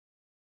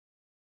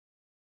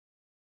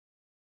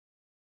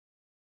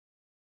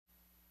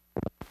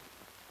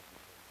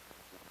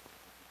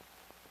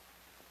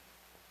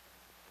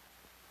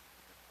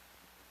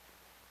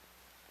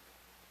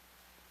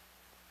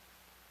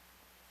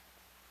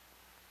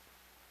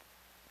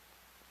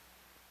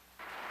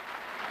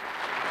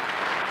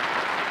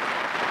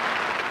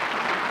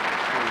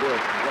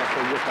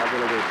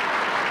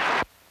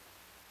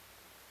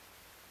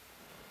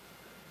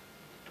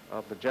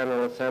of the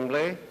General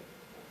Assembly.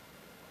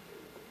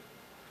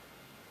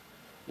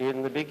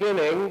 In the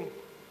beginning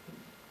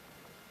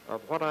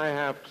of what I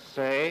have to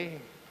say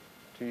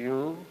to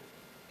you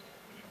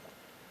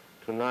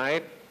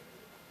tonight,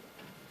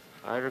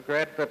 I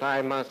regret that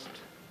I must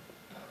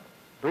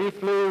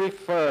briefly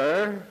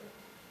refer,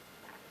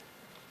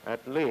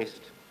 at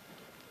least,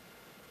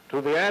 to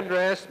the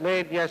address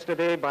made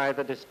yesterday by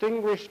the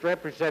distinguished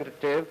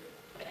representative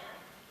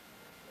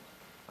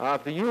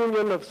of the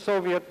Union of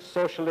Soviet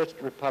Socialist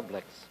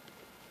Republics.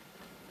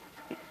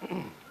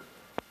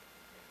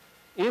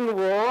 In the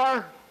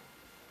war,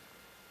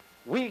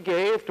 we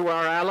gave to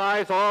our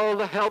allies all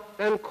the help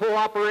and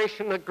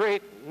cooperation a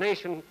great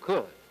nation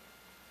could.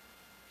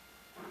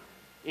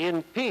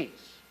 In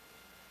peace,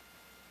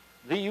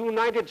 the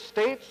United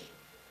States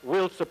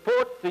will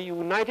support the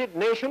United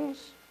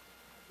Nations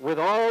with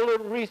all the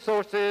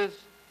resources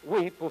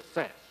we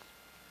possess.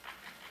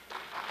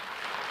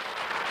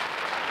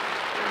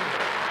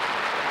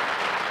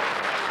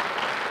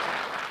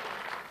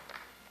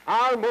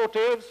 Our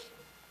motives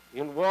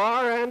in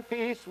war and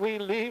peace we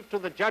leave to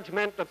the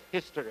judgment of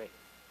history.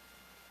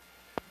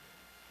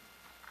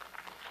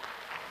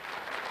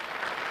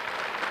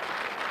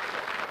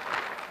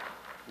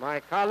 My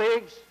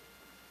colleagues,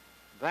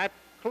 that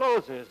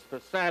closes the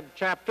sad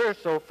chapter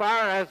so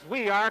far as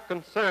we are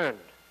concerned.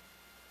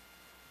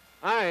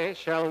 I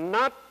shall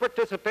not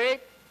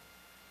participate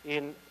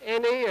in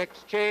any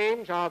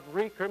exchange of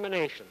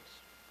recriminations.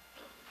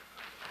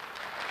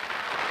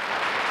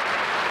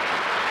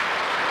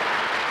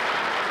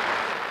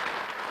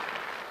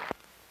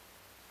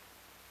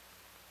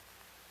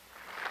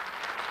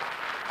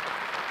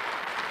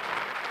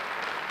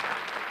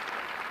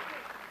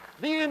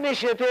 The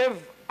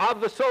initiative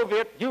of the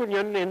Soviet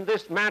Union in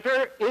this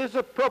matter is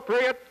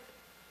appropriate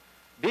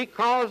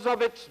because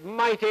of its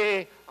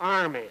mighty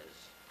armies.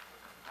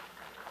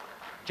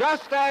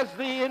 Just as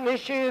the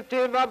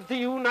initiative of the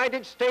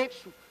United States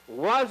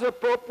was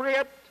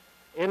appropriate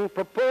in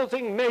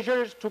proposing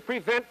measures to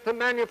prevent the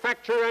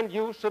manufacture and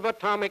use of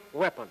atomic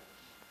weapons.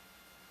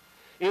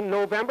 In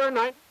November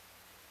 9th,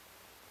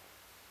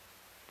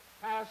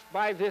 passed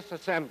by this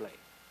Assembly.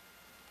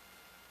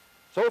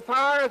 So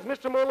far as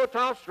Mr.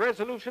 Molotov's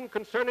resolution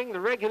concerning the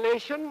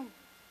regulation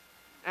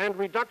and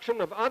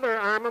reduction of other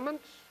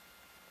armaments,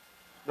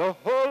 the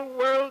whole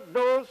world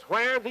knows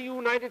where the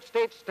United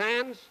States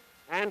stands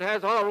and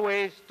has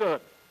always stood.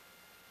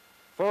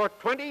 For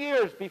 20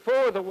 years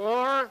before the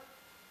war,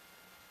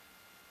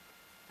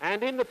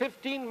 and in the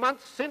 15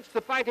 months since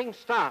the fighting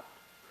stopped,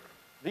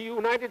 the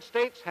United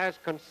States has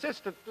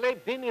consistently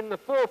been in the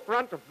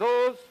forefront of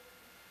those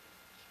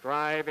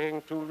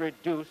striving to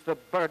reduce the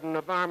burden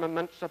of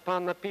armaments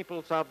upon the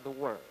peoples of the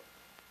world.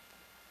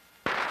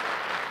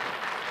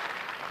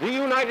 The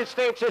United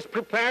States is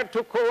prepared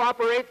to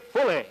cooperate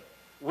fully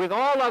with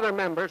all other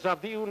members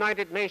of the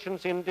United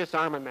Nations in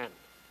disarmament.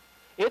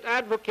 It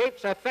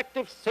advocates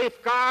effective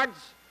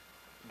safeguards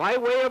by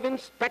way of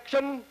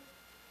inspection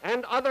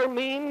and other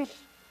means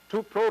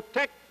to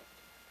protect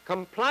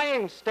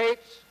complying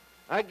states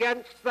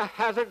against the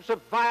hazards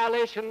of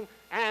violation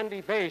and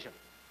evasion.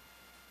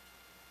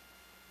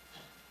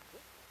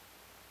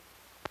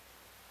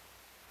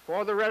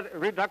 For the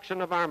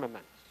reduction of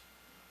armaments.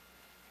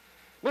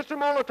 Mr.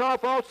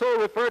 Molotov also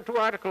referred to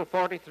Article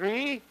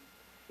 43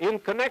 in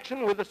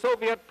connection with the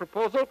Soviet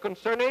proposal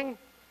concerning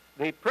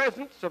the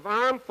presence of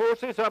armed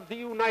forces of the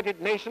United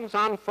Nations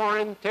on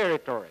foreign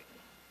territory.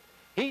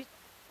 He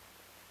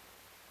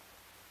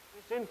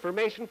this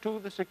information to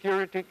the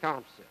Security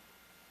Council,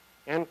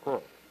 end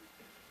quote.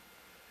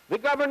 The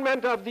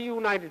government of the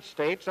United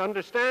States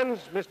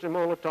understands Mr.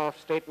 Molotov's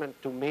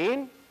statement to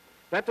mean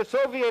that the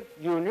Soviet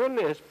Union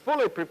is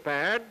fully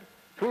prepared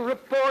to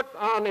report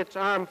on its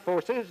armed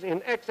forces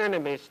in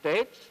ex-enemy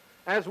states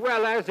as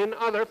well as in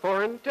other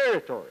foreign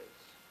territories.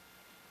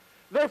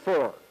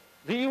 Therefore,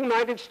 the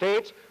United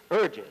States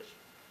urges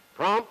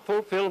prompt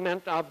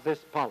fulfillment of this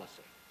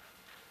policy.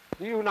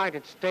 The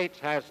United States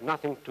has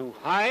nothing to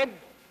hide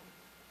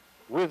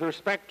with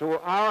respect to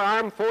our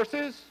armed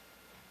forces,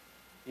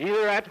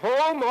 either at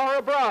home or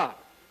abroad.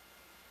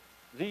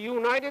 The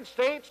United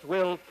States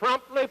will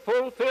promptly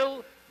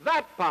fulfill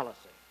that policy.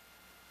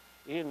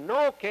 In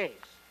no case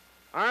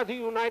are the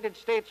United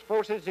States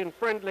forces in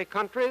friendly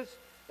countries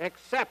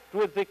except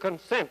with the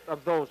consent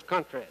of those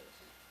countries.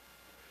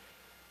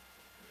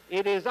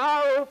 It is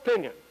our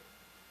opinion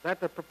that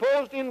the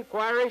proposed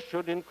inquiry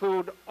should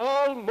include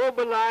all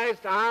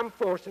mobilized armed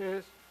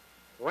forces,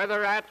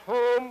 whether at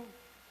home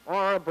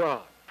or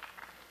abroad.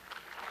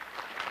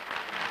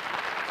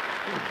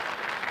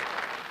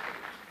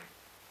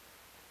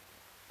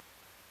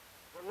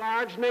 The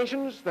large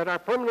nations that are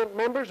permanent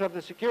members of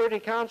the Security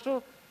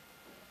Council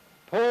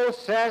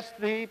possess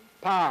the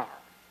power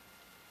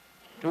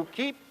to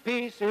keep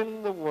peace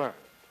in the world,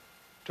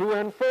 to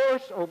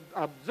enforce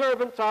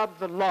observance of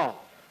the law.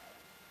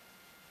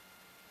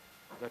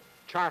 The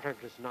Charter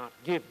does not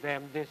give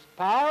them this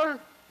power.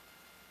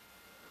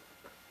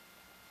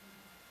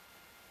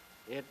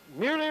 It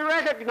merely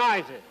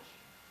recognizes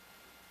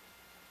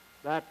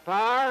that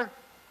power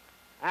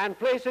and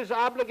places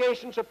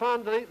obligations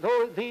upon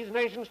these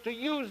nations to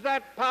use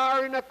that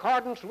power in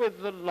accordance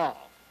with the law.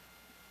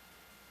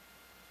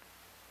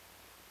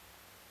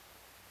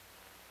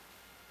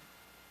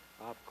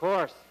 Of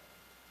course,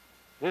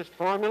 this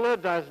formula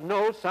does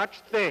no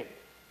such thing.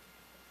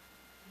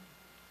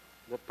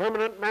 The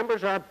permanent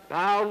members are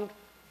bound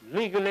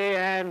legally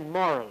and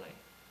morally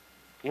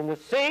in the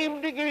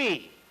same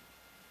degree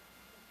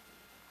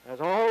as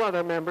all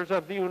other members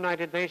of the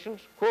United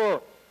Nations,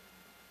 quote,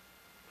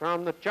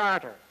 from the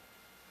Charter,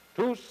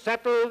 to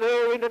settle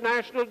their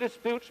international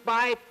disputes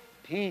by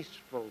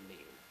peaceful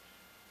means,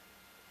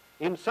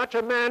 in such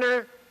a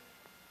manner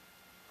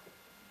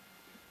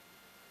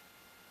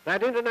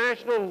that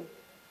international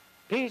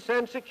peace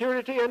and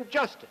security and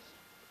justice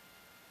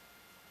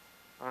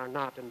are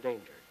not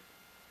endangered.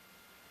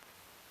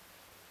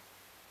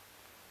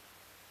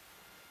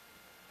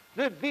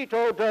 The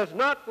veto does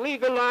not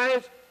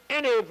legalize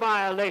any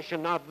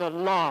violation of the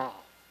law.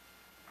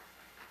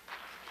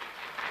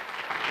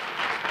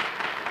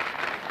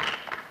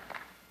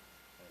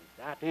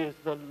 And that is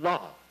the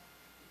law.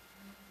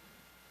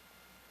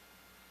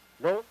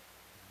 No.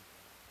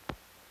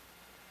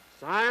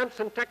 Science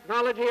and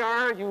technology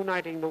are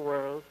uniting the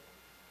world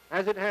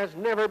as it has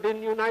never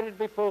been united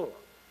before.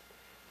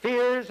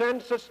 Fears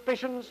and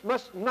suspicions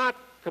must not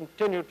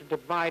continue to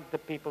divide the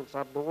peoples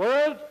of the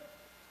world.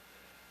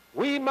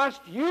 We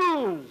must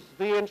use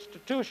the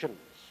institutions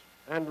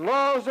and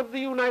laws of the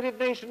United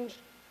Nations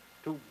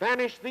to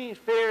banish these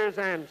fears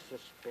and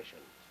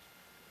suspicions.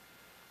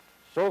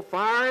 So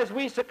far as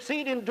we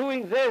succeed in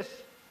doing this,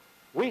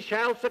 we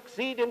shall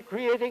succeed in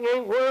creating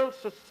a world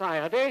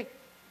society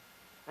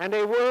and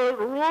a world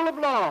rule of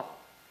law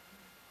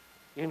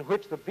in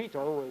which the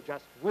veto will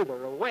just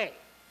wither away.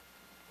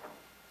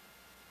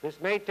 This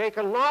may take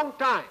a long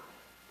time.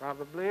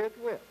 Probably it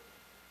will.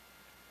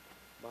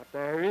 But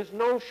there is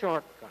no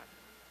shortcut,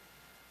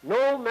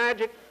 no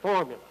magic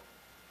formula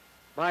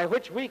by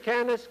which we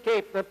can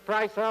escape the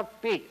price of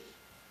peace.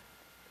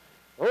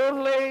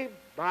 Only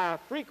by a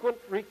frequent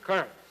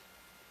recurrence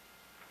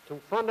to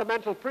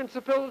fundamental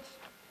principles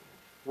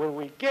will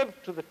we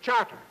give to the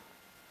Charter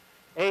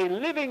a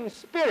living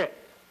spirit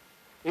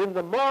in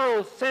the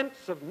moral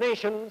sense of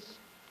nations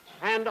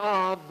and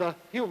of the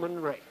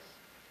human race.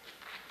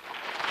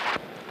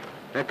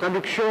 La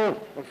traduction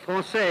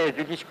française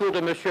du discours de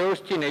M.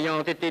 Austin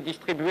ayant été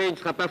distribuée, il ne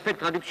sera pas fait de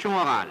traduction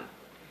orale.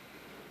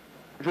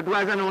 Je dois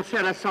annoncer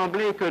à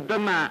l'Assemblée que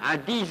demain, à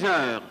 10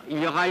 heures,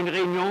 il y aura une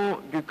réunion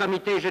du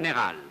Comité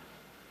général.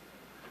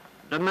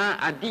 Demain,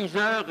 à 10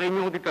 heures,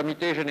 réunion du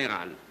Comité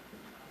général.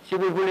 Si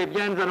vous voulez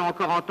bien, nous allons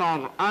encore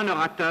entendre un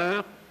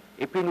orateur,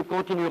 et puis nous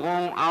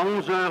continuerons à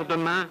 11 heures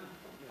demain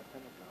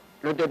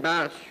le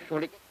débat sur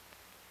les...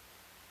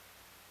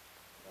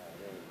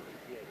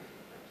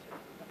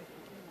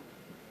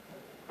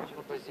 Monsieur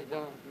le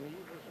Président,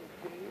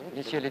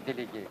 messieurs les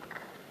délégués.